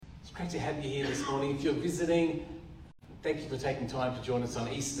It's great to have you here this morning. If you're visiting, thank you for taking time to join us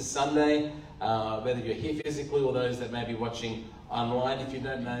on Easter Sunday, whether you're here physically or those that may be watching online. If you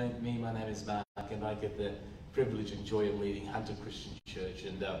don't know me, my name is Mark, and I get the privilege and joy of leading Hunter Christian Church.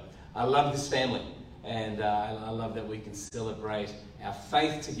 And I love this family, and I love that we can celebrate our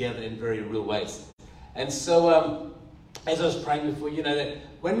faith together in very real ways. And so, as I was praying before, you know that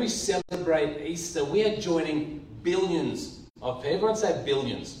when we celebrate Easter, we are joining billions of people. Everyone say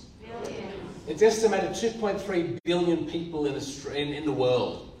billions. Billions. It's estimated 2.3 billion people in the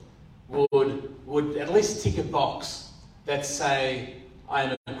world would at least tick a box that say, I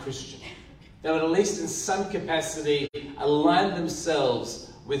am a Christian. They would at least in some capacity align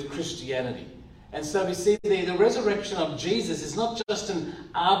themselves with Christianity. And so we see the resurrection of Jesus is not just an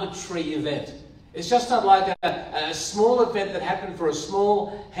arbitrary event. It's just not like a small event that happened for a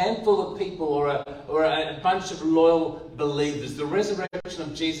small handful of people or a bunch of loyal believers. The resurrection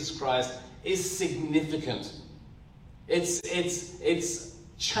of Jesus Christ is significant. It's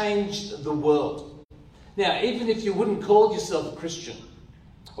changed the world. Now, even if you wouldn't call yourself a Christian,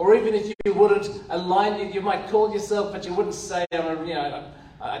 or even if you wouldn't align, you might call yourself, but you wouldn't say,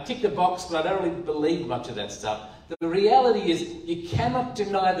 I tick the box, but I don't really believe much of that stuff. The reality is, you cannot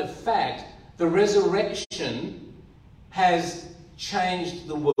deny the fact the resurrection has changed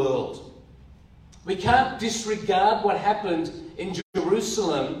the world. We can't disregard what happened in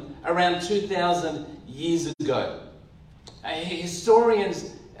Jerusalem around 2,000 years ago.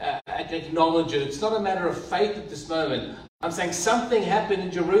 Historians acknowledge it. It's not a matter of faith at this moment. I'm saying something happened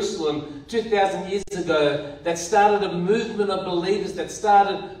in Jerusalem 2,000 years ago that started a movement of believers, that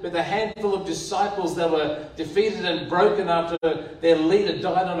started with a handful of disciples that were defeated and broken after their leader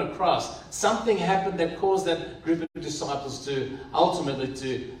died on a cross. Something happened that caused that group of disciples to ultimately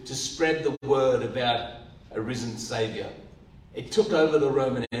to spread the word about a risen Saviour. It took over the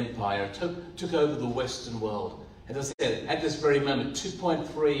Roman Empire. It took over the Western world. As I said, at this very moment,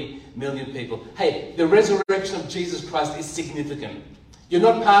 2.3 million people. Hey, the resurrection of Jesus Christ is significant. You're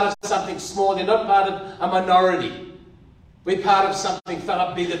not part of something small. You're not part of a minority. We're part of something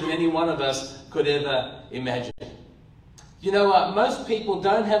far bigger than any one of us could ever imagine. You know what? Most people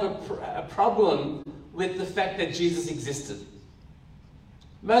don't have a problem with the fact that Jesus existed.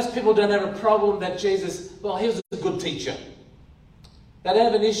 Most people don't have a problem that Jesus, well, he was a good teacher. They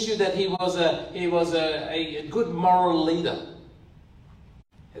don't have an issue that he was a good moral leader.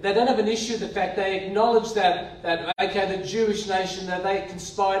 They don't have an issue the fact they acknowledge that the Jewish nation, that they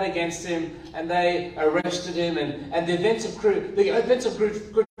conspired against him and they arrested him, and the events of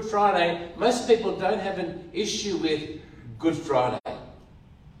Good Friday, most people don't have an issue with Good Friday.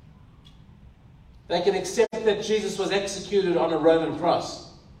 They can accept that Jesus was executed on a Roman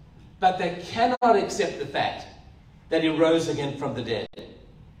cross, but they cannot accept the fact that he rose again from the dead.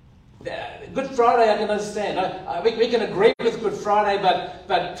 Good Friday I can understand. We can agree with Good Friday,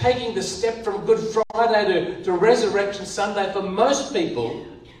 but taking the step from Good Friday to Resurrection Sunday, for most people,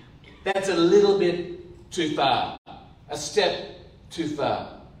 that's a little bit too far. A step too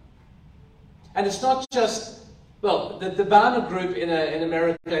far. And it's not just, well, the Barna Group in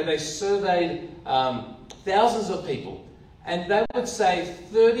America, they surveyed thousands of people, and they would say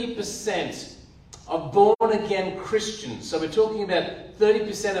 30% of born-again Christians. So we're talking about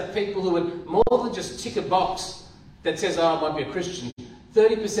 30% of people who would more than just tick a box that says, I might be a Christian.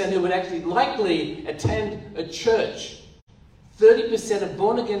 30% who would actually likely attend a church. 30% of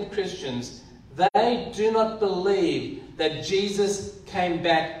born-again Christians, they do not believe that Jesus came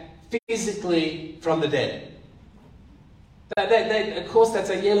back physically from the dead. They of course, that's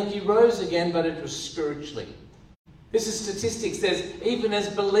he rose again, but it was spiritually. This is statistics. There's even as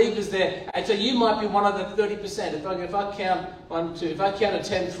believers there. And so you might be one of the 30%. If I count 1, 2, if I count a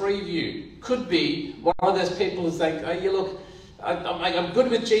 10, 3 of you, could be one of those people who's like, oh, you look, I'm good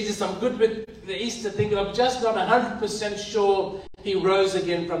with Jesus. I'm good with the Easter thing, but I'm just not 100% sure he rose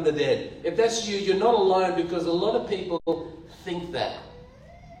again from the dead. If that's you, you're not alone, because a lot of people think that.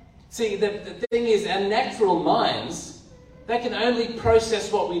 See, the thing is, our natural minds, they can only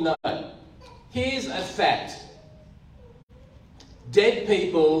process what we know. Here's a fact. Dead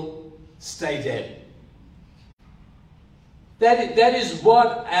people stay dead. That is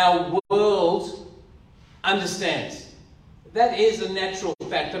what our world understands. That is a natural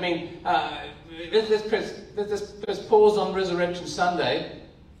fact. I mean, let's press pause on Resurrection Sunday.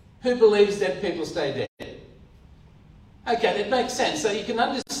 Who believes dead people stay dead? Okay, that makes sense. So you can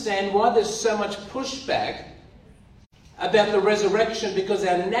understand why there's so much pushback about the resurrection, because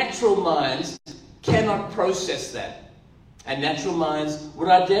our natural minds cannot process that. And natural minds would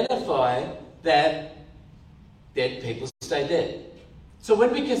identify that dead people stay dead. So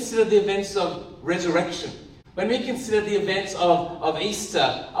when we consider the events of resurrection, when we consider the events of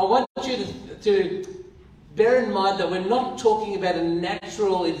Easter, I want you to bear in mind that we're not talking about a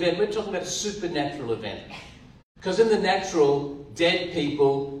natural event, we're talking about a supernatural event. Because in the natural, dead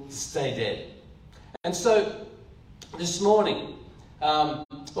people stay dead. And so, this morning,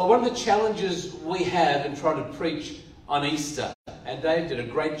 one of the challenges we have in trying to preach on Easter, and Dave did a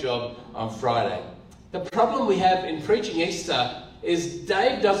great job on Friday. The problem we have in preaching Easter is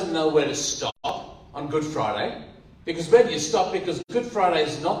Dave doesn't know where to stop on Good Friday, because where do you stop? Because Good Friday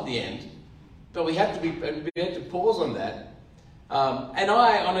is not the end, but we have to pause on that. And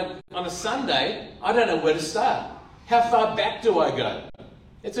I, on a Sunday, I don't know where to start. How far back do I go?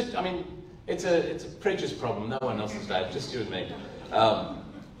 It's a preacher's problem. No one else's, Dave, just you and me.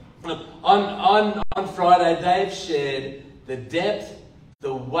 On Friday, Dave shared the depth,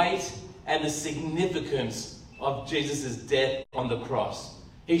 the weight, and the significance of Jesus' death on the cross.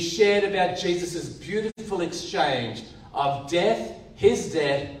 He shared about Jesus' beautiful exchange of death, his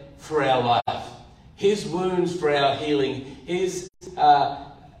death for our life, his wounds for our healing, his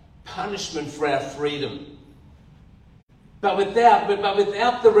punishment for our freedom. But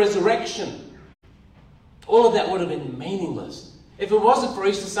without the resurrection, all of that would have been meaningless. If it wasn't for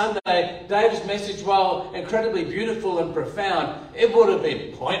Easter Sunday, Dave's message, while incredibly beautiful and profound, it would have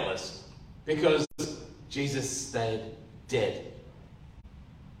been pointless because Jesus stayed dead.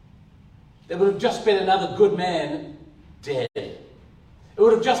 There would have just been another good man dead. It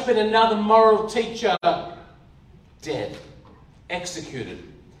would have just been another moral teacher dead, executed.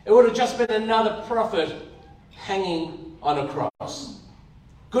 It would have just been another prophet hanging on a cross.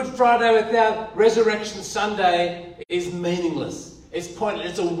 Good Friday without Resurrection Sunday is meaningless. It's pointless.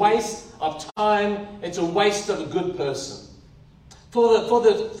 It's a waste of time. It's a waste of a good person. For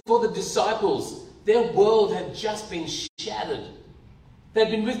the disciples, their world had just been shattered. They'd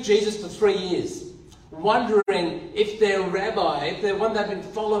been with Jesus for 3 years, wondering if their rabbi, if the one they'd been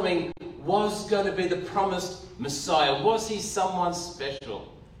following, was going to be the promised Messiah. Was he someone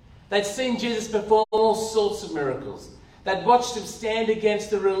special? They'd seen Jesus perform all sorts of miracles. They'd watched him stand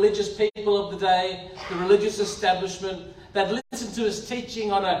against the religious people of the day, the religious establishment. They'd listened to his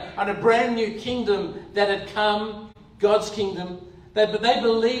teaching on a brand new kingdom that had come, God's kingdom. But they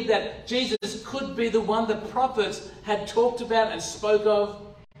believed that Jesus could be the one the prophets had talked about and spoke of.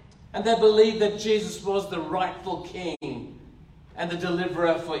 And they believed that Jesus was the rightful king and the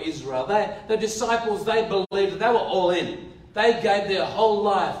deliverer for Israel. The disciples, they believed, they were all in. They gave their whole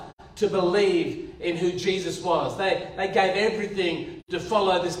life to believe in who Jesus was. They gave everything to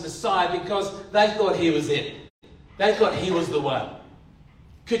follow this Messiah because they thought he was it. They thought he was the one.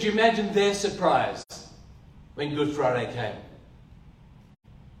 Could you imagine their surprise when Good Friday came?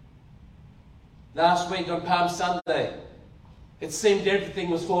 Last week on Palm Sunday, it seemed everything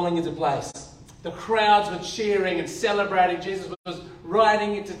was falling into place. The crowds were cheering and celebrating. Jesus was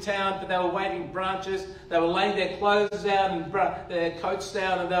riding into town, but they were waving branches. They were laying their clothes down and their coats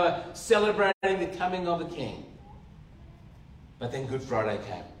down, and they were celebrating the coming of the King. But then Good Friday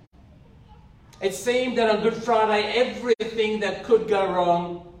came. It seemed that on Good Friday, everything that could go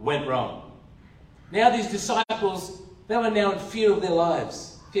wrong went wrong. Now these disciples, they were now in fear of their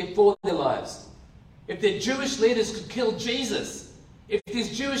lives, fear for their lives. If their Jewish leaders could kill Jesus, if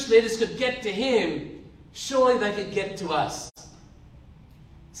these Jewish leaders could get to him, surely they could get to us.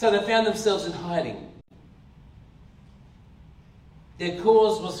 So they found themselves in hiding. Their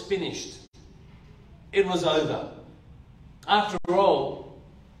cause was finished. It was over. After all,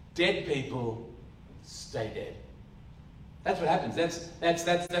 dead people stay dead. That's what happens. That's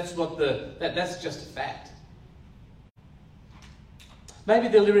just a fact. Maybe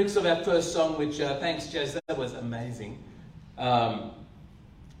the lyrics of our first song, which, thanks Jazz, that was amazing.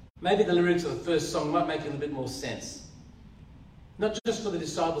 Maybe the lyrics of the first song might make a little bit more sense. Not just for the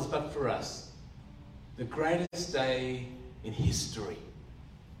disciples, but for us. The greatest day in history.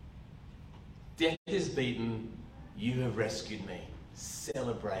 Death is beaten, you have rescued me.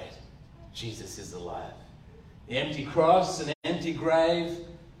 Celebrate, Jesus is alive. The empty cross, an empty grave,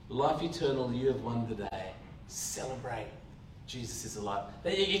 life eternal, you have won the day. Celebrate, Jesus is alive.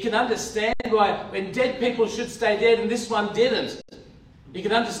 You can understand why when dead people should stay dead and this one didn't. You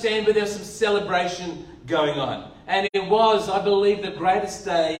can understand where there's some celebration going on. And it was, I believe, the greatest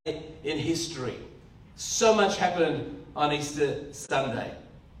day in history. So much happened on Easter Sunday.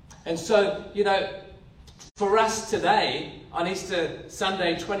 And so, for us today, on Easter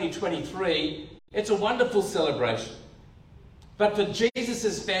Sunday 2023, it's a wonderful celebration. But for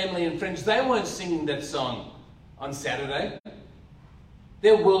Jesus' family and friends, they weren't singing that song on Saturday.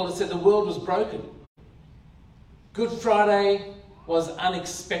 Their world, it said the world was broken. Good Friday was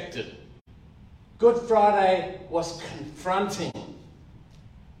unexpected. Good Friday was confronting.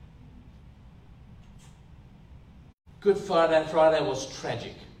 Good Friday was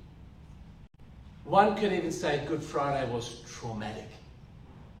tragic. One could even say Good Friday was traumatic.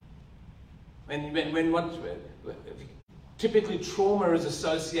 Typically trauma is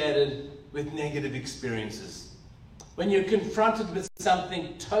associated with negative experiences. When you're confronted with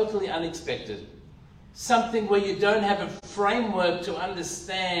something totally unexpected, something where you don't have a framework to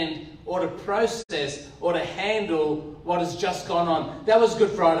understand or to process or to handle what has just gone on. That was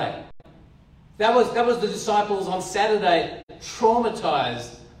Good Friday. That was the disciples on Saturday,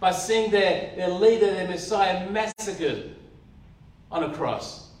 traumatized by seeing their leader, their Messiah, massacred on a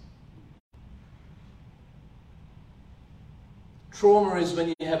cross. Trauma is when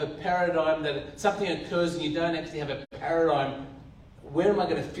you have a paradigm that something occurs and you don't actually have a paradigm. Where am I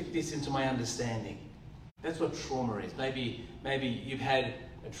going to fit this into my understanding? That's what trauma is. Maybe you've had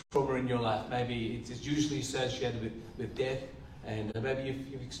a trauma in your life. Maybe it's usually associated with death, and maybe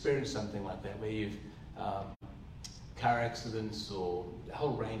you've experienced something like that, where you've car accidents or a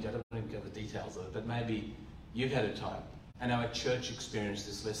whole range. I don't want to go into the details of it, but maybe you've had a time. I know our church experienced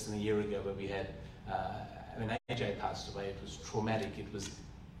this less than a year ago, where we had when AJ passed away. It was traumatic. It was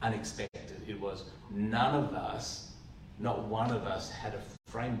unexpected. It was none of us, not one of us, had a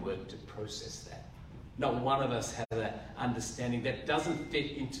framework to process that. Not one of us had an understanding that doesn't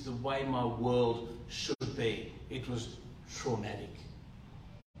fit into the way my world should be. It was traumatic.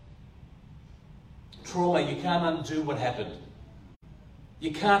 Trauma, you can't undo what happened.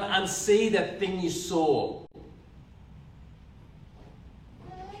 You can't unsee that thing you saw.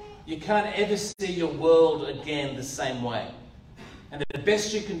 You can't ever see your world again the same way. And the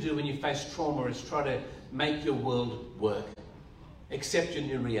best you can do when you face trauma is try to make your world work. Accept your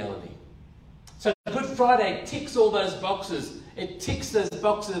new reality. So Good Friday ticks all those boxes. It ticks those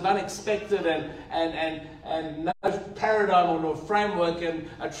boxes of unexpected and no paradigm or no framework and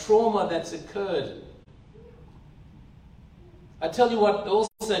a trauma that's occurred. I tell you what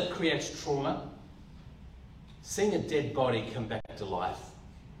also creates trauma. Seeing a dead body come back to life.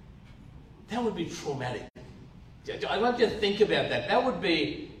 That would be traumatic. I want you to think about that. That would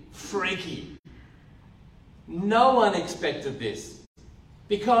be freaky. No one expected this.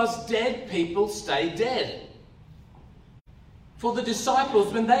 Because dead people stay dead. For the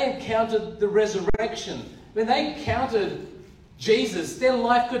disciples, when they encountered the resurrection, when they encountered Jesus, their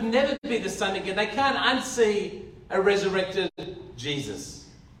life could never be the same again. They can't unsee a resurrected Jesus.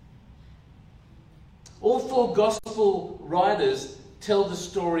 All four gospel writers tell the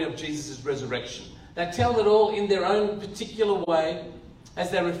story of Jesus' resurrection. They tell it all in their own particular way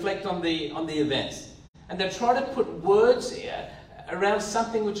as they reflect on the events. And they try to put words around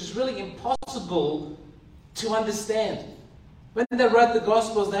something which is really impossible to understand. When they wrote the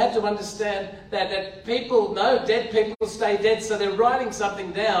Gospels, they had to understand that people, no, dead people stay dead, so they're writing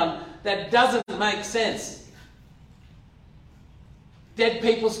something down that doesn't make sense. Dead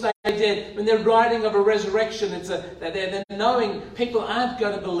people stay dead. When they're writing of a resurrection, they're knowing people aren't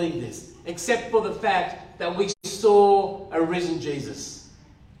going to believe this, except for the fact that we saw a risen Jesus.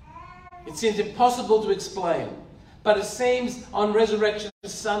 It seems impossible to explain. But it seems on Resurrection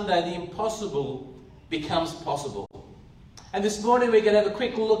Sunday, the impossible becomes possible. And this morning we're going to have a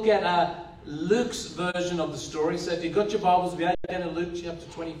quick look at Luke's version of the story. So if you've got your Bibles, we are going to Luke chapter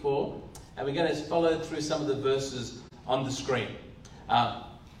 24. And we're going to follow through some of the verses on the screen.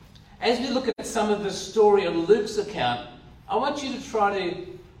 As we look at some of the story of Luke's account, I want you to try to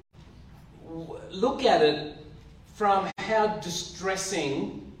look at it from how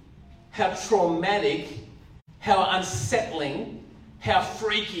distressing, how traumatic, how unsettling, how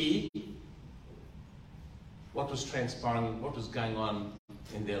freaky, what was transpiring, what was going on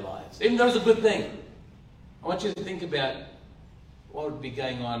in their lives. Even though it was a good thing, I want you to think about what would be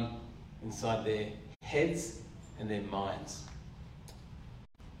going on inside their heads and their minds.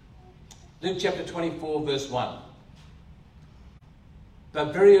 Luke chapter 24, verse 1.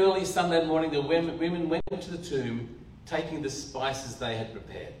 But very early Sunday morning, the women went to the tomb, taking the spices they had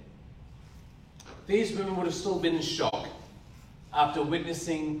prepared. These women would have still been in shock after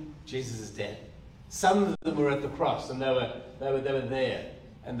witnessing Jesus' death. Some of them were at the cross, and they were there,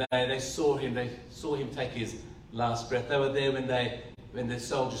 and they saw him. They saw him take his last breath. They were there when the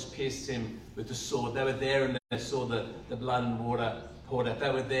soldiers pierced him with the sword. They were there and they saw the blood and water poured out.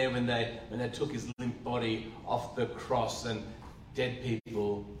 They were there when they took his limp body off the cross, and dead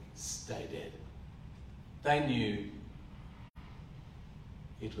people stay dead. They knew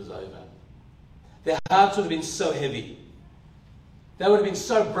it was over. Their hearts would have been so heavy. They would have been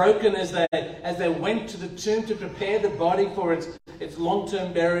so broken as they went to the tomb to prepare the body for its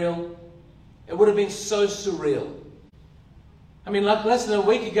long-term burial. It would have been so surreal. I mean, like less than a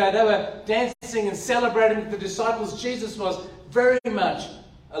week ago, they were dancing and celebrating with the disciples. Jesus was very much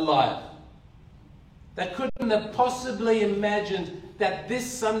alive. They couldn't have possibly imagined that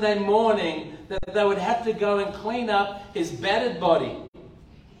this Sunday morning that they would have to go and clean up his battered body.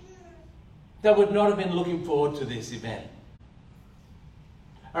 They would not have been looking forward to this event.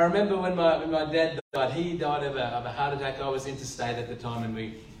 I remember when my dad died. He died of a heart attack. I was interstate at the time,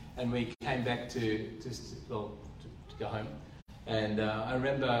 and we came back to go home. And I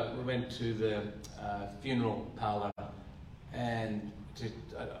remember we went to the funeral parlour and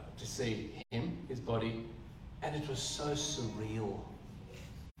to see him, his body, and it was so surreal.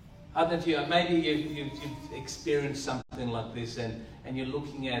 I don't know if you, maybe you've experienced something like this, and you're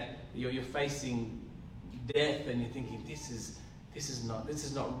looking at, you're facing death, and you're thinking, this is not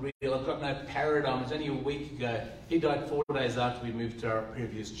real. I've got no paradigm. It was only a week ago. He died 4 days after we moved to our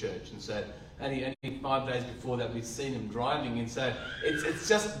previous church, and so only 5 days before that we'd seen him driving, and so it's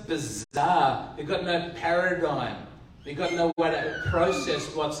just bizarre. You've got no paradigm. You've got no way to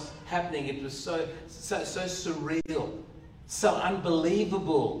process what's happening. It was so surreal, so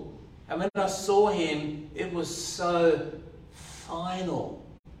unbelievable. And when I saw him, it was so final.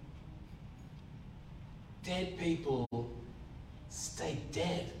 Dead people stay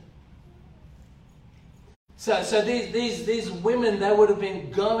dead. So these women, they would have been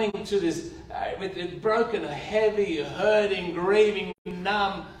going to this with broken, heavy, hurting, grieving,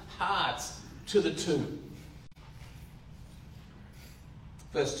 numb hearts to the tomb.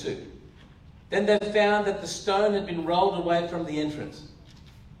 Verse 2. Then they found that the stone had been rolled away from the entrance.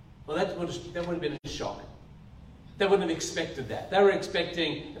 Well, that would have been a shock. They wouldn't have expected that. They were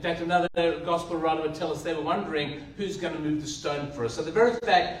expecting, in fact, another gospel writer would tell us they were wondering who's going to move the stone for us. So the very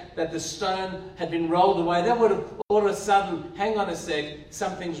fact that the stone had been rolled away, that would have all of a sudden, hang on a sec,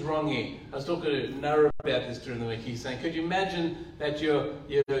 something's wrong here. I was talking to Noah about this during the week. He's saying, could you imagine that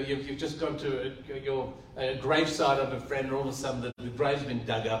you've just gone to your graveside of a friend, and all of a sudden the grave's been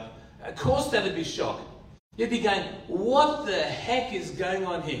dug up? Of course that would be shock. You'd be going, what the heck is going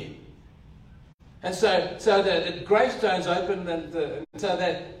on here? And so the gravestone's open, and so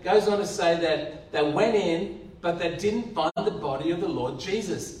that goes on to say that they went in, but they didn't find the body of the Lord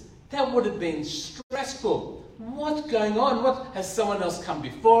Jesus. That would have been stressful. What's going on? Has someone else come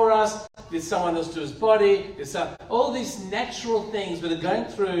before us? Did someone else do his body? All these natural things that are going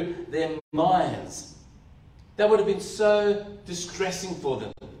through their minds. That would have been so distressing for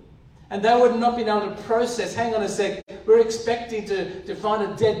them. And they would not been able to process, hang on a sec, we're expecting to find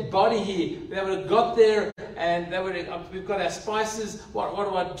a dead body here. They would have got there and we've got our spices, what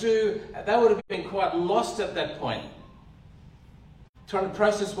do I do? They would have been quite lost at that point, trying to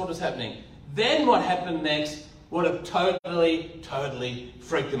process what was happening. Then what happened next would have totally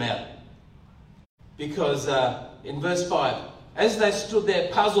freaked them out. Because in verse 5, as they stood there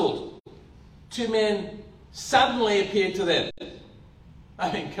puzzled, 2 men suddenly appeared to them.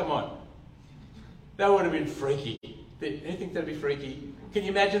 I mean, come on. That would have been freaky. Do you think that would be freaky? Can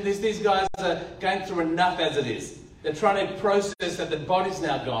you imagine this? These guys are going through enough as it is. They're trying to process that the body's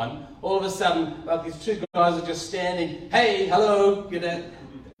now gone. All of a sudden, like these 2 guys are just standing, hey, hello,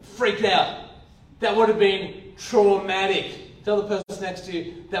 freaked out. That would have been traumatic. Tell the person next to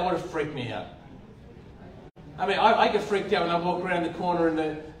you, that would have freaked me out. I mean, I get freaked out when I walk around the corner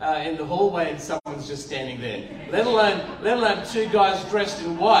in the hallway and someone's just standing there. Let alone 2 guys dressed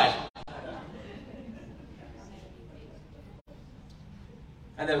in white.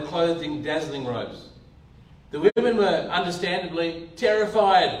 And they were clothed in dazzling robes. The women were understandably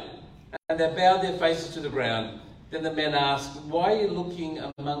terrified, and they bowed their faces to the ground. Then the men asked, why are you looking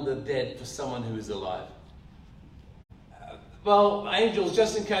among the dead for someone who is alive? Well, angels,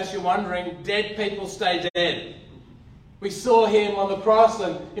 just in case you're wondering, dead people stay dead. We saw him on the cross,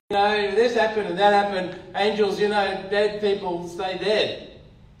 and, this happened and that happened. Angels, dead people stay dead.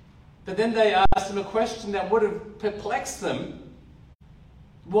 But then they asked him a question that would have perplexed them.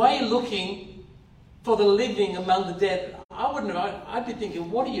 Why are you looking for the living among the dead? I'd be thinking,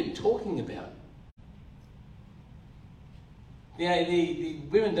 what are you talking about? The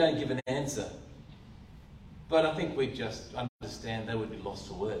women don't give an answer. But I think we just understand they would be lost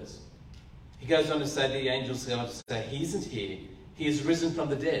for words. He goes on to say, the angels go on to say, he isn't here. He is risen from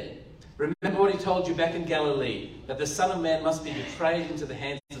the dead. Remember what he told you back in Galilee, that the Son of Man must be betrayed into the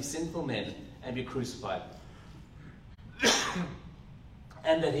hands of sinful men and be crucified.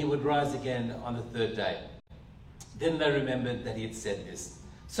 And that he would rise again on the 3rd day. Then they remembered that he had said this.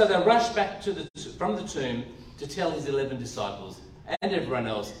 So they rushed back from the tomb to tell his 11 disciples. and everyone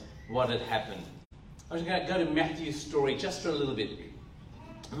else what had happened. I'm going to go to Matthew's story just for a little bit.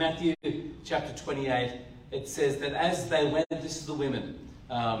 Matthew chapter 28, it says that as they went, this is the women,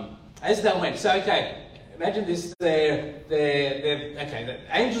 as they went, so okay, imagine this, the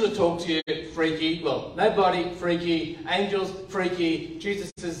angels are talking to you, freaky, well, nobody, freaky, angels, freaky,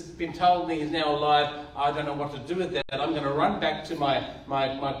 Jesus has been told me he's now alive, I don't know what to do with that, I'm going to run back to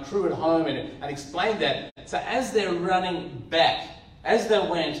my crew at home and explain that. So as they're running back, as they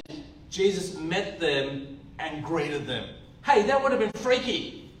went, Jesus met them and greeted them. Hey, that would have been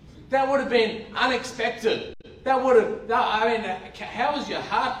freaky. That would have been unexpected. That would have, I mean, how is your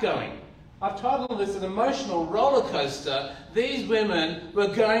heart going? I've titled this an emotional roller coaster. These women were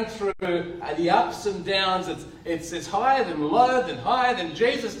going through the ups and downs. It's higher than low, then higher, then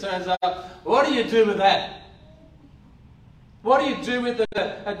Jesus turns up. What do you do with that? What do you do with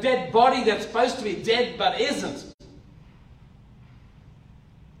a dead body that's supposed to be dead but isn't?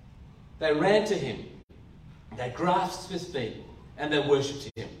 They ran to him. They grasped his feet and they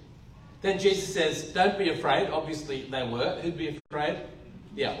worshipped him. Then Jesus says, don't be afraid. Obviously they were. Who'd be afraid?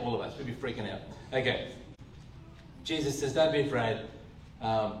 Yeah, all of us. We'd be freaking out. Okay. Jesus says, don't be afraid.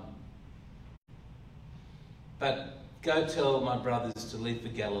 But go tell my brothers to leave for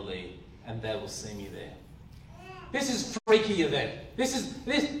Galilee and they will see me there. This is freaky event. This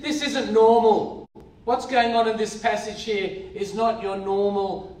isn't normal. What's going on in this passage here is not your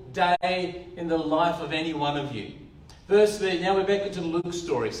normal day in the life of any one of you. Now we're back into Luke's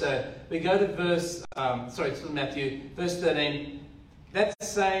story. So we go to it's Matthew, verse 13. That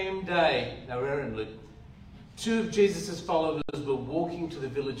same day, now we're in Luke, two of Jesus' followers were walking to the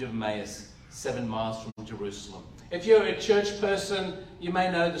village of Emmaus, 7 miles from Jerusalem. If you're a church person, you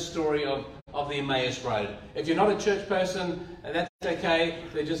may know the story of the Emmaus Road. If you're not a church person, that's okay.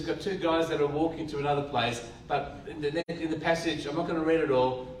 They've just got two guys that are walking to another place. But in the passage, I'm not going to read it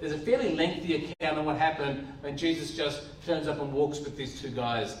all, there's a fairly lengthy account of what happened when Jesus just turns up and walks with these two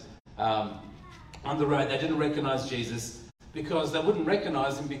guys on the road. They didn't recognize Jesus because they wouldn't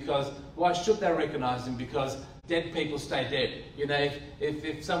recognize him because, why should they recognize him? Because dead people stay dead. You know,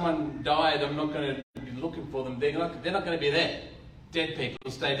 if someone died, I'm not going to be looking for them. They're not going to be there. Dead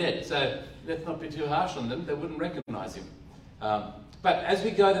people stay dead. So let's not be too harsh on them. They wouldn't recognize him. But as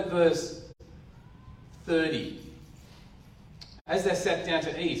we go to verse 30, as they sat down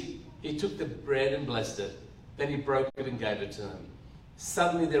to eat, he took the bread and blessed it. Then he broke it and gave it to them.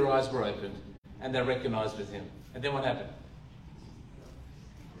 Suddenly their eyes were opened and they recognized with him. And then what happened?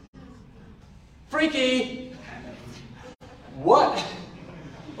 Freaky! What?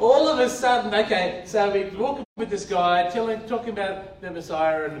 All of a sudden, okay, so we walk with this guy, talking about the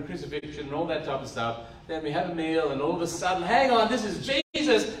Messiah and the crucifixion and all that type of stuff. Then we have a meal and all of a sudden, hang on, this is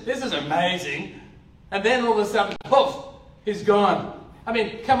Jesus, this is amazing. And then all of a sudden, poof, he's gone. I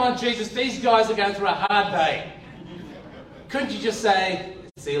mean, come on, Jesus, these guys are going through a hard day. Couldn't you just say,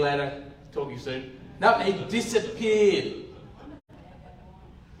 see you later, talk to you soon? No, he disappeared.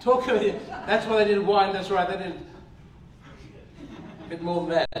 Talk about it. That's why they did wine, that's right, they did a bit more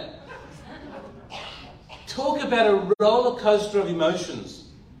than that. Talk about a roller coaster of emotions.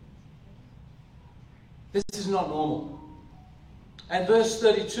 This is not normal. And verse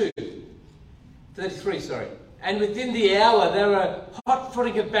 33, and within the hour they were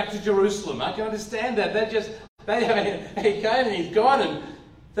hot-footing it back to Jerusalem. I can understand that. He came and he's gone. And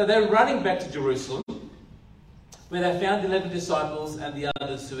so they're running back to Jerusalem, where they found the 11 disciples and the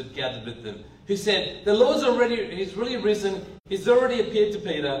others who had gathered with them, who said, he's really risen, he's already appeared to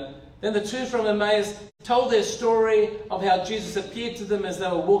Peter. Then the two from Emmaus told their story of how Jesus appeared to them as they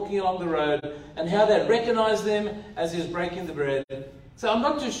were walking along the road and how they recognized them as he was breaking the bread. So I'm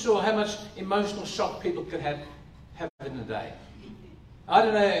not too sure how much emotional shock people could have in a day. I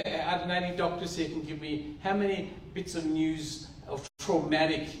don't know any doctors here can give me how many bits of news of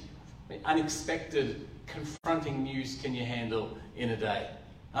traumatic, unexpected, confronting news can you handle in a day?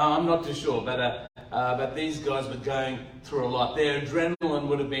 I'm not too sure, but these guys were going through a lot. Their adrenaline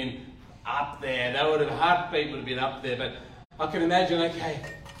would have been up there. Heartbeat would have been up there. But I can imagine, okay,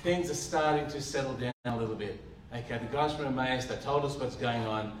 things are starting to settle down a little bit. Okay, the guys from Emmaus, they told us what's going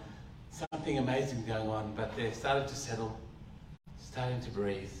on. Something amazing going on, but they're starting to settle, starting to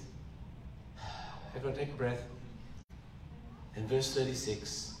breathe. Everyone take a breath. And verse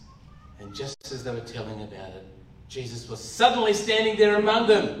 36, and just as they were telling about it, Jesus was suddenly standing there among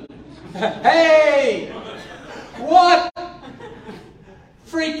them. Hey! What?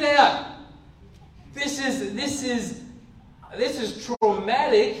 Freaked out. This is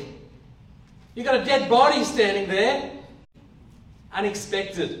traumatic. You got a dead body standing there.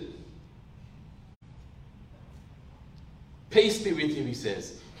 Unexpected. Peace be with you, he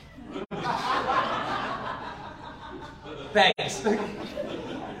says. Thanks.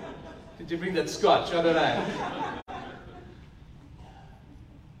 Did you bring that scotch? I don't know.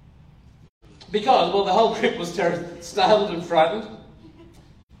 Because, well, the whole group was startled and frightened.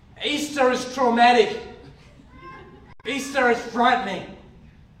 Easter is traumatic. Easter is frightening.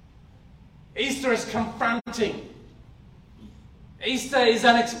 Easter is confronting. Easter is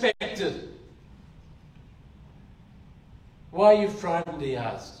unexpected. Why are you frightened, he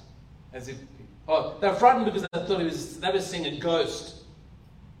asked. As if, oh, they were frightened because they thought they were seeing a ghost.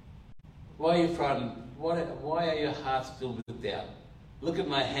 Why are you frightened? Why are your hearts filled with doubt? Look at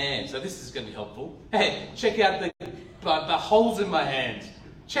my hands. So this is going to be helpful. Hey, check out the holes in my hands.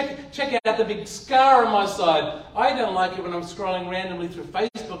 Check out the big scar on my side. I don't like it when I'm scrolling randomly through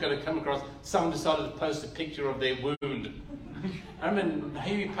Facebook and I come across someone decided to post a picture of their wound. I remember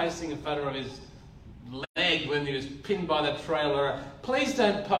he posting a photo of his leg when he was pinned by that trailer. Please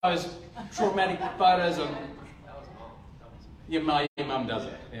don't post traumatic photos of... Your mum does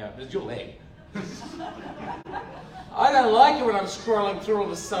it. Yeah, it's your leg. I don't like it when I'm scrolling through all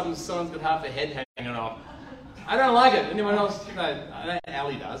of a sudden someone's got half a head hanging off. I don't like it. Anyone else? You know, I know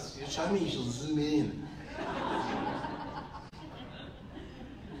Ali does. You show me, she'll zoom in.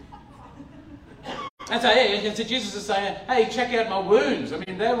 And so, yeah, so Jesus is saying, hey, check out my wounds. I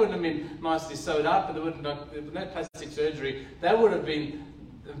mean, they wouldn't have been nicely sewed up, and there was no plastic surgery. They would have been,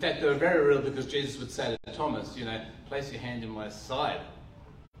 in fact, they were very real because Jesus would say to Thomas, you know, place your hand in my side.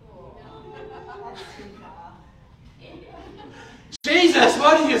 Jesus,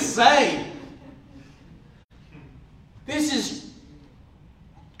 what are you saying? This is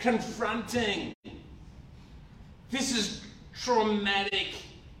confronting. This is traumatic.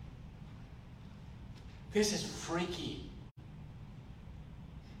 This is freaky.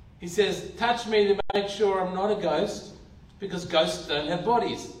 He says, touch me to make sure I'm not a ghost, because ghosts don't have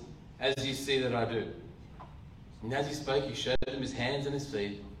bodies, as you see that I do. And as he spoke, he showed them his hands and his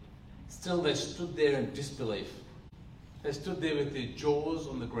feet. Still, they stood there in disbelief. They stood there with their jaws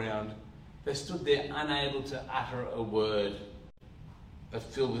on the ground. They stood there unable to utter a word, but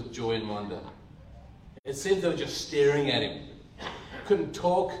filled with joy and wonder. It seemed they were just staring at him. Couldn't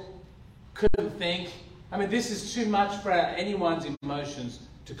talk, couldn't think. I mean, this is too much for anyone's emotions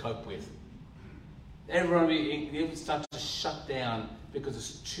to cope with. Everyone would start to shut down because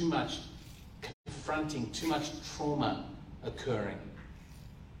there's too much confronting, too much trauma occurring.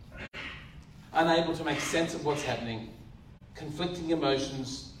 Unable to make sense of what's happening, conflicting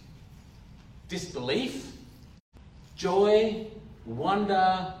emotions, disbelief, joy,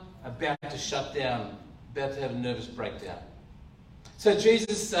 wonder, about to shut down, about to have a nervous breakdown. So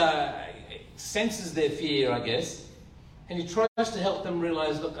Jesus senses their fear, I guess, and he tries to help them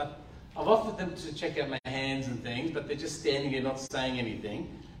realize, look, I've offered them to check out my hands and things, but they're just standing here not saying anything.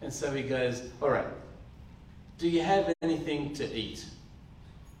 And so he goes, all right, do you have anything to eat?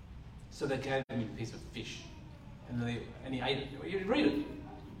 So they gave him a piece of fish, and he ate it. You read it.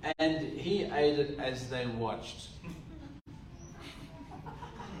 And he ate it as they watched.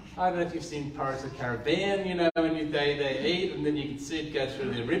 I don't know if you've seen Pirates of the Caribbean, you know, when they eat, and then you can see it go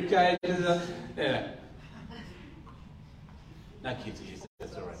through their rib cage. Yeah. No kids are used to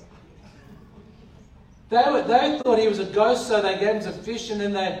that, that's all right. They thought he was a ghost, so they gave him some fish, and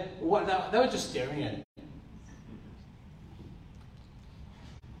then they were just staring at him.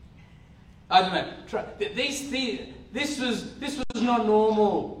 I don't know. This was not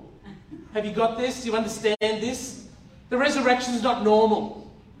normal. Have you got this? Do you understand this? The resurrection is not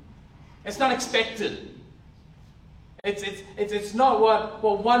normal. It's not expected. It's not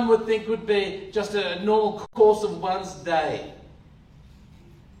what one would think would be just a normal course of one's day.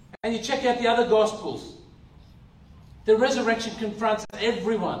 And you check out the other Gospels. The resurrection confronts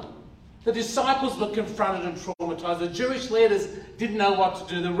everyone. The disciples were confronted and traumatized. The Jewish leaders didn't know what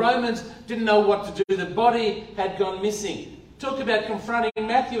to do. The Romans didn't know what to do. The body had gone missing. Talk about confronting.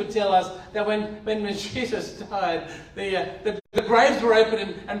 Matthew would tell us that when Jesus died, the graves were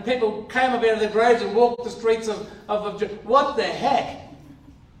open and people came up out of the graves and walked the streets of what the heck?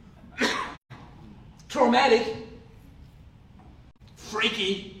 Traumatic,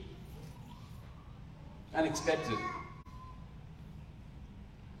 freaky, unexpected.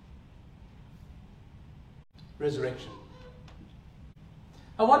 Resurrection.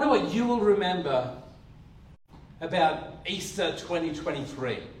 I wonder what you will remember about Easter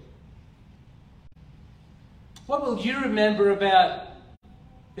 2023. What will you remember about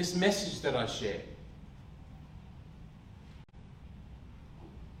this message that I shared?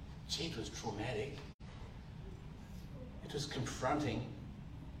 Gee, it was traumatic. It was confronting.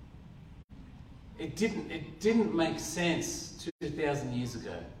 It didn't make sense 2,000 years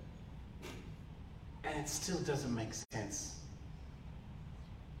ago. And it still doesn't make sense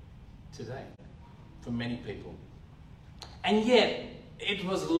today for many people. And yet, it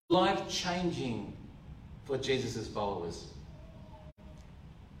was life-changing for Jesus' followers.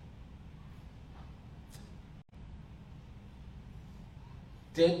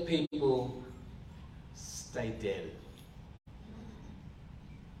 Dead people stay dead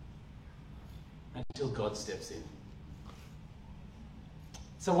until God steps in.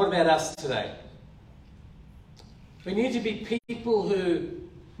 So what about us today? We need to be people who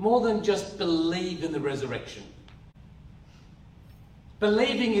more than just believe in the resurrection.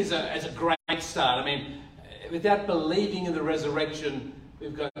 Believing is a great start. I mean, without believing in the resurrection,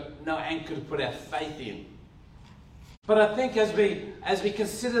 we've got no anchor to put our faith in. But I think as we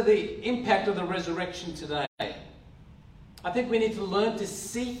consider the impact of the resurrection today, I think we need to learn to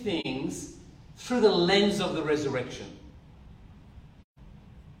see things through the lens of the resurrection.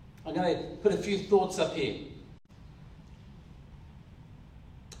 I'm going to put a few thoughts up here.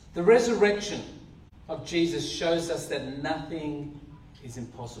 The resurrection of Jesus shows us that nothing is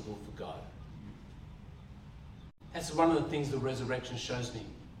impossible for God. That's one of the things the resurrection shows me.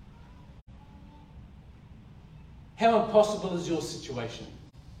 How impossible is your situation?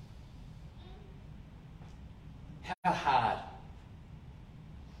 How hard?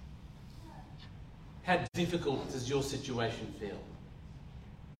 How difficult does your situation feel?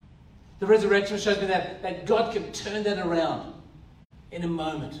 The resurrection shows me that God can turn that around in a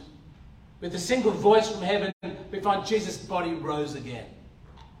moment. With a single voice from heaven, we find Jesus' body rose again.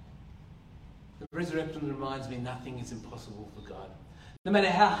 The resurrection reminds me nothing is impossible for God. No matter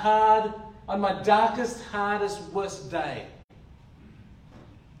how hard, on my darkest, hardest, worst day,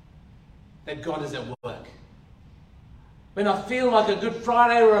 that God is at work. When I feel like a Good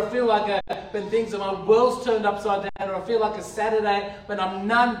Friday, or I feel like when things, my world's turned upside down, or I feel like a Saturday, when I'm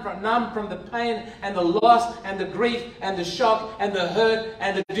numb from the pain and the loss and the grief and the shock and the hurt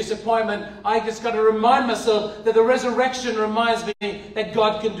and the disappointment, I just got to remind myself that the resurrection reminds me that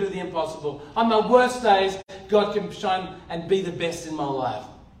God can do the impossible. On my worst days, God can shine and be the best in my life.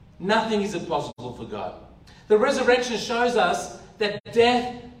 Nothing is impossible for God. The resurrection shows us that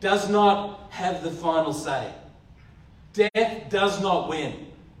death does not have the final say. Death does not win.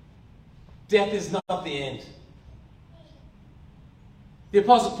 Death is not the end. The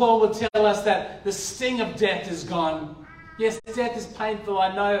Apostle Paul would tell us that the sting of death is gone. Yes, death is painful.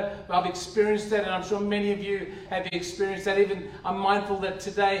 I know I've experienced that, and I'm sure many of you have experienced that. Even I'm mindful that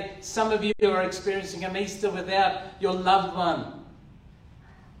today some of you are experiencing an Easter without your loved one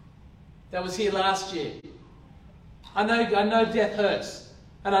that was here last year. I know death hurts,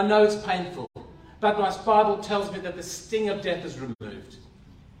 and I know it's painful. But my Bible tells me that the sting of death is removed.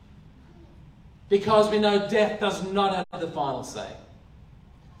 Because we know death does not have the final say.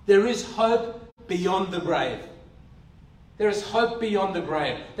 There is hope beyond the grave. There is hope beyond the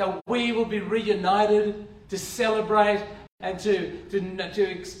grave. That we will be reunited to celebrate and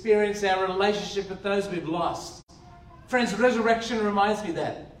to experience our relationship with those we've lost. Friends, resurrection reminds me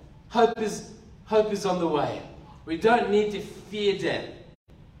that. Hope is on the way. We don't need to fear death.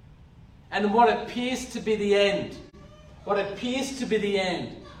 And what appears to be the end,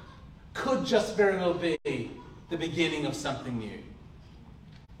 could just very well be the beginning of something new.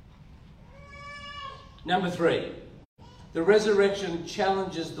 Number 3, the resurrection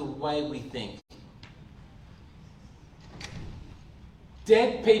challenges the way we think.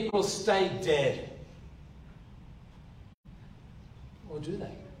 Dead people stay dead. Or do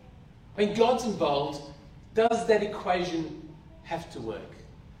they? When God's involved, does that equation have to work?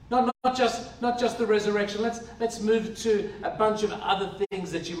 Not just the resurrection. Let's move to a bunch of other things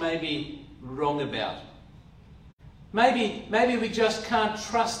that you may be wrong about. Maybe we just can't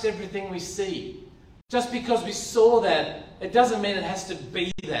trust everything we see. Just because we saw that, it doesn't mean it has to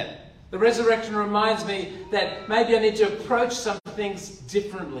be that. The resurrection reminds me that maybe I need to approach some things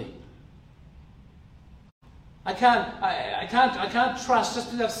differently. I can't trust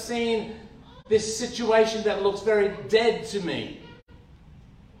just because I've seen this situation that looks very dead to me.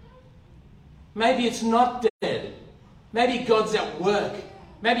 Maybe it's not dead. Maybe God's at work.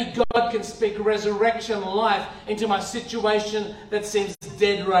 Maybe God can speak resurrection life into my situation that seems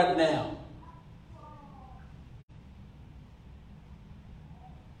dead right now.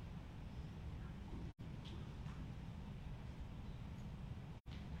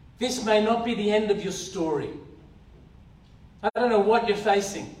 This may not be the end of your story. I don't know what you're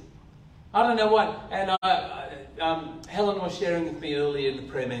facing. I don't know what. And Helen was sharing with me earlier in the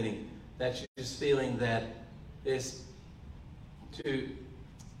prayer meeting that she's feeling that there's to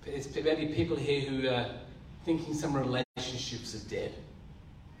There's maybe people here who are thinking some relationships are dead.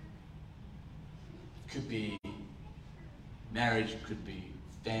 Could be marriage, could be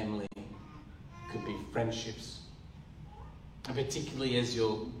family, could be friendships. And particularly as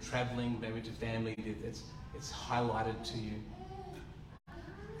you're traveling maybe to family, it's highlighted to you.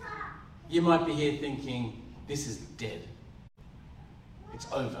 You might be here thinking, this is dead. It's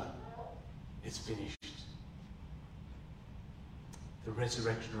over. It's finished. The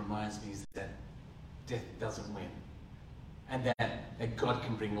resurrection reminds me that death doesn't win. And that God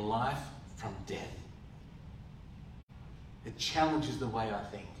can bring life from death. It challenges the way I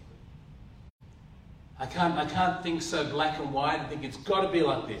think. I can't think so black and white and think it's got to be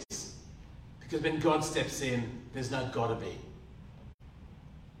like this. Because when God steps in, there's no got to be.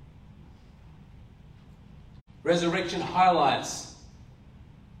 Resurrection highlights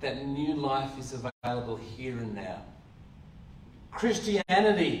that new life is available here and now.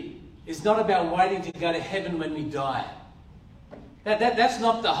 Christianity is not about waiting to go to heaven when we die. That's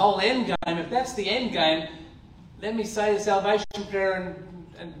not the whole end game. If that's the end game, let me say a salvation prayer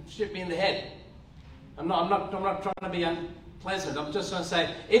and shoot me in the head. I'm not trying to be unpleasant. I'm just trying to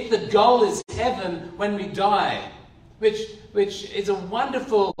say, if the goal is heaven when we die, which is a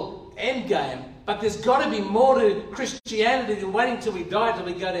wonderful end game, but there's got to be more to Christianity than waiting till we die till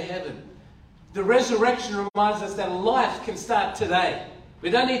we go to heaven. The resurrection reminds us that life can start today. We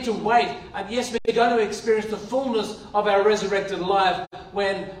don't need to wait. And yes, we're going to experience the fullness of our resurrected life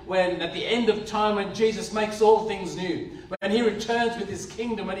when at the end of time, when Jesus makes all things new, when he returns with his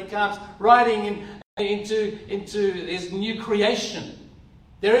kingdom, when he comes riding into his new creation.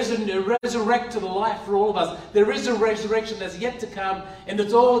 There is a resurrected life for all of us. There is a resurrection that's yet to come, and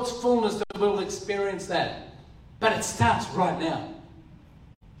it's all its fullness that we'll experience that. But it starts right now.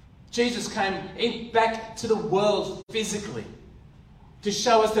 Jesus came back to the world physically to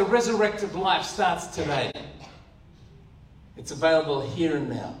show us the resurrected life starts today. It's available here and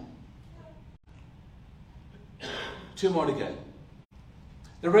now. 2 more to go.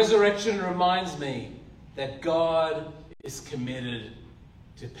 The resurrection reminds me that God is committed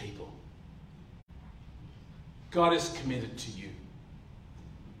to people. God is committed to you.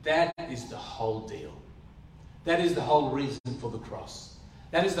 That is the whole deal. That is the whole reason for the cross.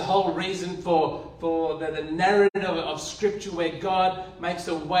 That is the whole reason for the narrative of Scripture, where God makes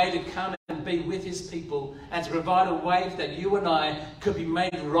a way to come and be with his people and to provide a way that you and I could be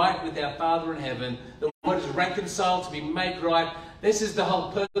made right with our Father in heaven. The word is reconciled, to be made right. This is the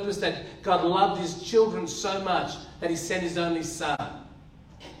whole purpose, that God loved his children so much that he sent his only Son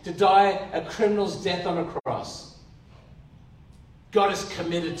to die a criminal's death on a cross. God is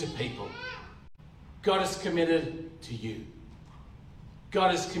committed to people. God is committed to you.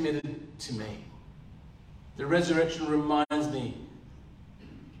 God is committed to me. The resurrection reminds me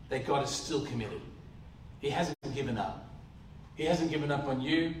that God is still committed. He hasn't given up. He hasn't given up on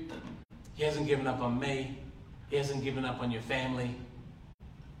you. He hasn't given up on me. He hasn't given up on your family.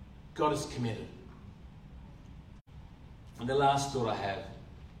 God is committed. And the last thought I have,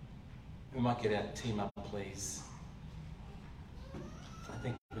 we might get our team up, please. I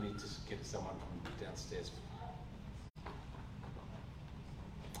think we need to get someone from downstairs.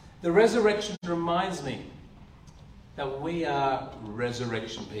 The resurrection reminds me that we are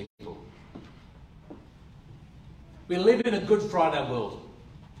resurrection people. We live in a Good Friday world.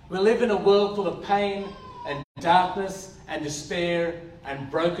 We live in a world full of pain and darkness and despair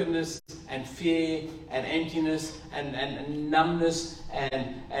and brokenness and fear and emptiness and numbness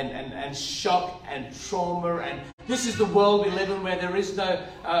and shock and trauma. And this is the world we live in, where there is no,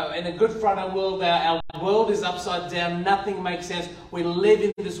 in a Good Friday world, our world is upside down. Nothing makes sense. We live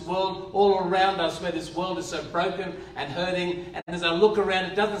in this world all around us, where this world is so broken and hurting. And as I look around,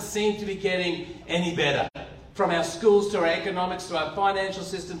 it doesn't seem to be getting any better. From our schools to our economics to our financial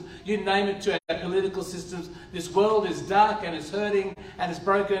systems, you name it, to our political systems, this world is dark and it's hurting and it's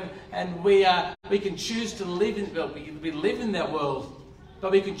broken, and we can choose to live in. Well, we live in that world,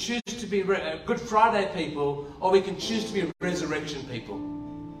 but we can choose to be Good Friday people, or we can choose to be resurrection people.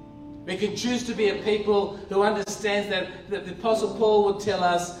 We can choose to be a people who understands that the Apostle Paul would tell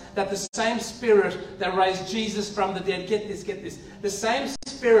us that the same Spirit that raised Jesus from the dead, get this, the same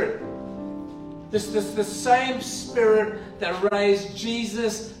Spirit. The same Spirit that raised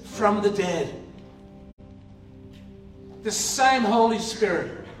Jesus from the dead. The same Holy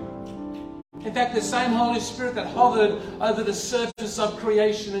Spirit. In fact, the same Holy Spirit that hovered over the surface of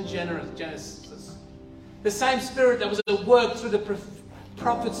creation in Genesis. The same Spirit that was at work through the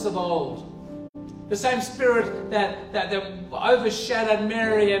prophets of old. The same Spirit that overshadowed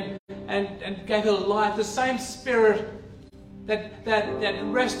Mary and gave her life. The same Spirit that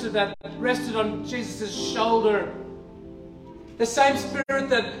rested on Jesus' shoulder. The same Spirit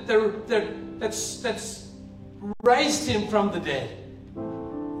that's raised him from the dead.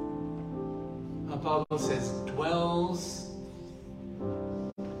 Our Bible says, dwells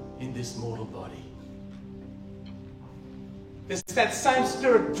in this mortal body. That same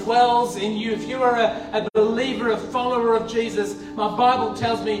Spirit dwells in you. If you are a believer, a follower of Jesus, my Bible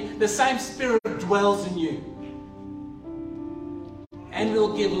tells me the same Spirit dwells in you. And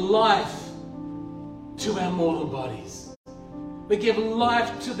will give life to our mortal bodies. We give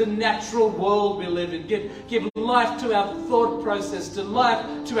life to the natural world we live in. Give life to our thought process, to life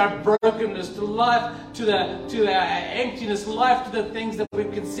to our brokenness, to life to our emptiness, life to the things that we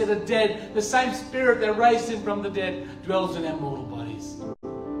consider dead. The same Spirit that raised him from the dead dwells in our mortal bodies.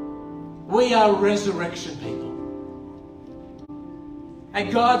 We are resurrection people.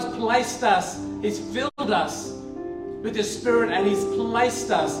 And God's placed us, He's filled us with His Spirit, and He's placed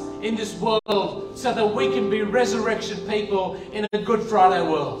us in this world so that we can be resurrection people in a Good Friday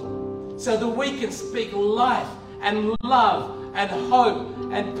world. So that we can speak life and love and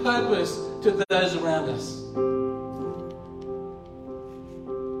hope and purpose to those around us.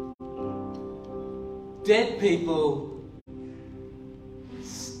 Dead people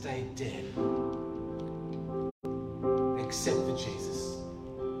stay dead, except for Jesus.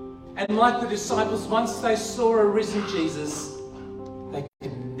 And like the disciples, once they saw a risen Jesus, they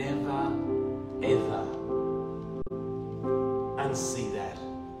could never, ever unsee that,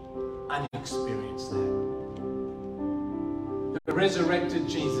 unexperience that. The resurrected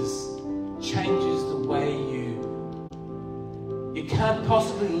Jesus changes the way you can't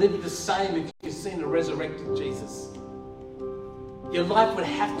possibly live the same if you've seen a resurrected Jesus. Your life would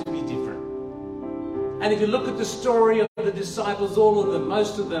have to be different. And if you look at the story of the disciples, all of them,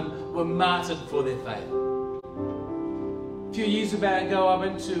 most of them were martyred for their faith. A few years ago, I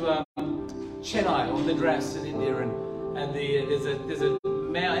went to Chennai or Madras in India, and there's a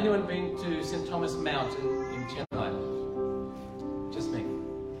mount. Anyone been to St. Thomas Mount in Chennai? Just me.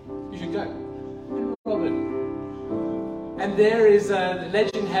 You should go. Robert. And there is the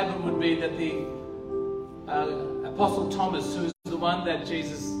legend have would be that the Apostle Thomas, who was the one that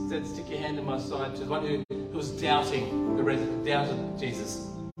Jesus said, "Stick your hand in my side," to the one who was doubting Jesus.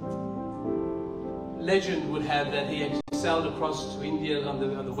 Legend would have that he actually sailed across to India on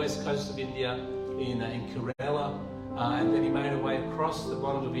the west coast of India in Kerala, and then he made a way across the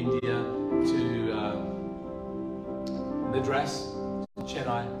bottom of India to Madras,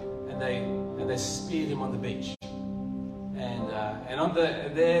 Chennai, and they speared him on the beach. And on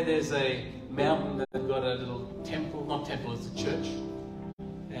there's a mountain that got a little temple, not temple, it's a church.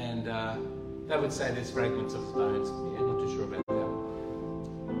 And they would say there's fragments of stones. Yeah, not too sure about that.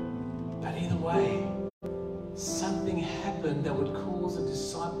 But either way, something happened that would cause a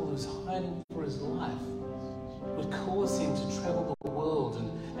disciple who's hiding for his life, would cause him to travel the world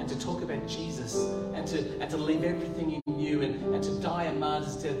and to talk about Jesus and to leave everything he knew and to die a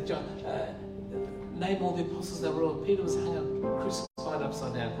martyr's death. Name all the apostles that were. Peter was hung up, crucified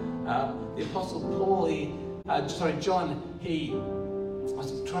upside down. The apostle Paul, John, he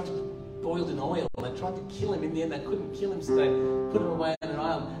was tried to be boiled in oil. They tried to kill him. In the end, they couldn't kill him, so they put him away on an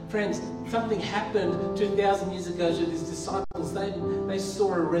island. Friends, something happened 2,000 years ago to these disciples. They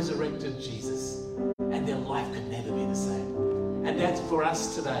saw a resurrected Jesus, and their life could never be the same. And that's for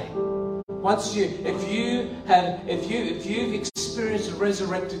us today. If you've experienced a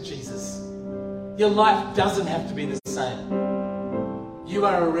resurrected Jesus, your life doesn't have to be the same. You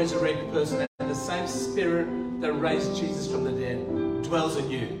are a resurrected person, and the same Spirit that raised Jesus from the dead dwells in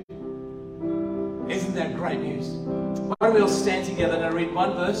you. Isn't that great news? Why don't we all stand together and I read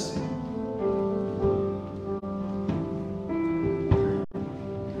one verse?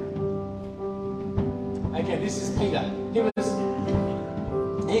 Okay, this is Peter.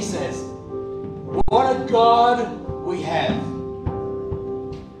 He says, "What a God we have.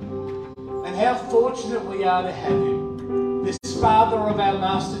 And how fortunate we are to have him, this Father of our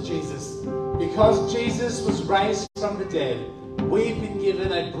Master Jesus. Because Jesus was raised from the dead, we've been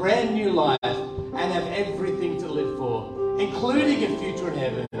given a brand new life and have everything to live for, including a future in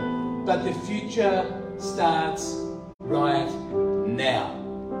heaven. But the future starts right now."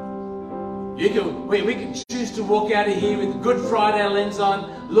 We can choose to walk out of here with Good Friday lens on,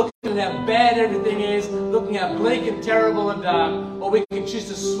 looking at how bad everything is, looking how bleak and terrible and dark, or we can choose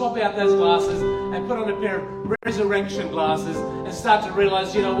to swap out those glasses and put on a pair of resurrection glasses and start to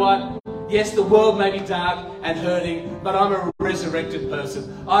realize, you know what? Yes, the world may be dark and hurting, but I'm a resurrected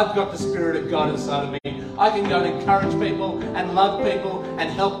person. I've got the Spirit of God inside of me. I can go and encourage people and love people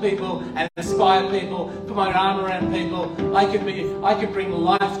and help people and inspire people, put my arm around people. I can bring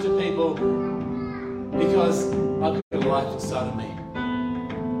life to people because I've got life inside of me.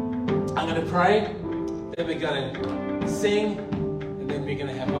 I'm going to pray, then we're going to sing, and then we're going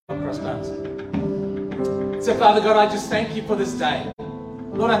to have our cross buns. So Father God, I just thank you for this day.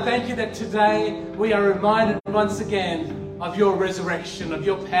 Lord, I thank you that today we are reminded once again of your resurrection, of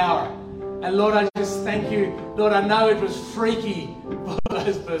your power. And Lord, I just thank you. Lord, I know it was freaky for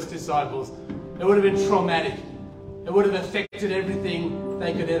those first disciples. It would have been traumatic. It would have affected everything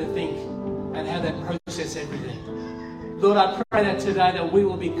they could ever think and how they process everything. Lord, I pray that today that we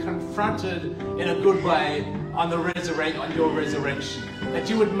will be confronted in a good way on your resurrection. That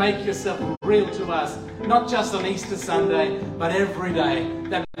you would make yourself real to us, not just on Easter Sunday, but every day.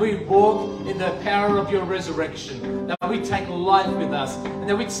 That we walk in the power of your resurrection. That we take life with us. And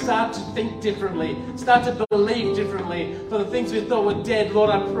that we'd start to think differently, start to believe differently. For the things we thought were dead,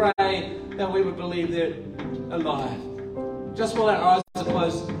 Lord, I pray that we would believe they're alive. Just while our eyes are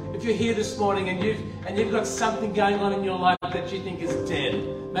closed, if you're here this morning and you've got something going on in your life that you think is dead,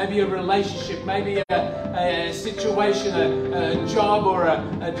 maybe a relationship, maybe a situation, a job or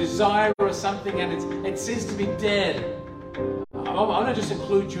a desire or something, and it seems to be dead, I want to just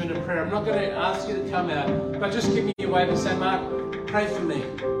include you in a prayer. I'm not going to ask you to come out, but just give me a wave and say, Mark, pray for me.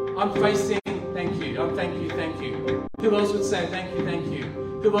 I'm facing, thank you. I'm thank you. Who else would say thank you?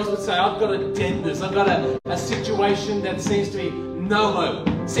 Who else would say, I've got a deadness, I've got a situation that seems to be no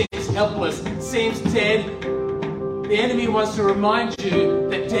hope, seems helpless, seems dead. The enemy wants to remind you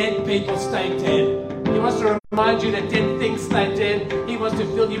that dead people stay dead. He wants to remind you that dead things stay dead. He wants to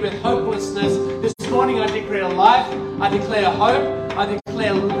fill you with hopelessness. This morning I declare life, I declare hope, I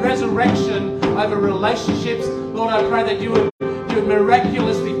declare resurrection over relationships. Lord, I pray that you would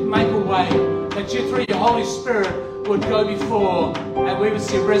miraculously make a way, that you through your Holy Spirit would go before and we would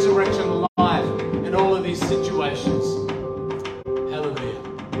see resurrection life in all of these situations. Hallelujah.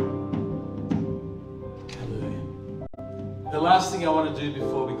 Hallelujah. The last thing I want to do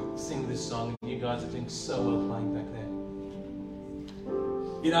before we sing this song, and you guys are doing so well playing back there.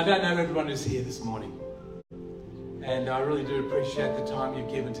 You know, I don't know everyone who's here this morning, and I really do appreciate the time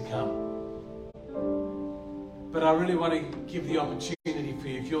you've given to come. But I really want to give the opportunity for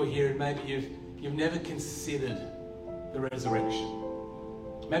you, if you're here and maybe you've never considered the resurrection.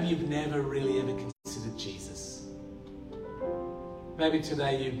 Maybe you've never really ever considered Jesus. Maybe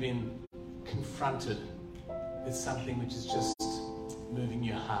today you've been confronted with something which is just moving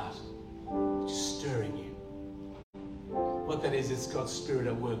your heart, just stirring you. What that is, it's God's Spirit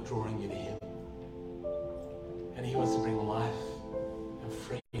at work drawing you to Him. And He wants to bring life and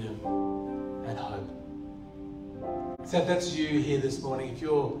freedom and hope. So if that's you here this morning,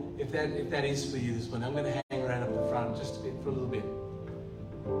 if that is for you this morning, I'm going to hang around up the front just a bit for a little bit.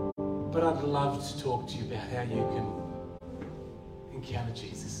 But I'd love to talk to you about how you can encounter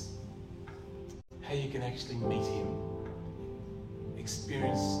Jesus, how you can actually meet Him,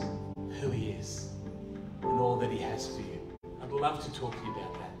 experience who He is and all that He has for you. I'd love to talk to you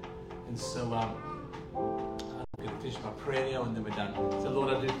about that. And so I'm going to finish my prayer now and then we're done. So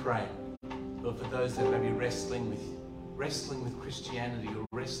Lord, I do pray, Lord, for those that may be wrestling with Christianity or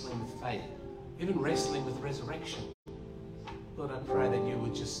wrestling with faith, even wrestling with resurrection. Lord, I pray that you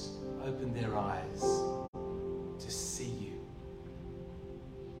would just open their eyes to see you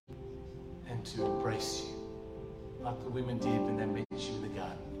and to embrace you like the women did when they met you in the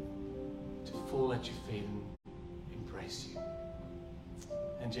garden, to fall at your feet and embrace you.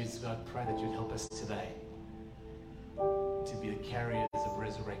 And Jesus, God, I pray that you'd help us today to be the carriers of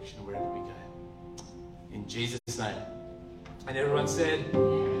resurrection wherever we go. In Jesus' name. And everyone said,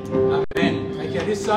 Amen. Okay, this side.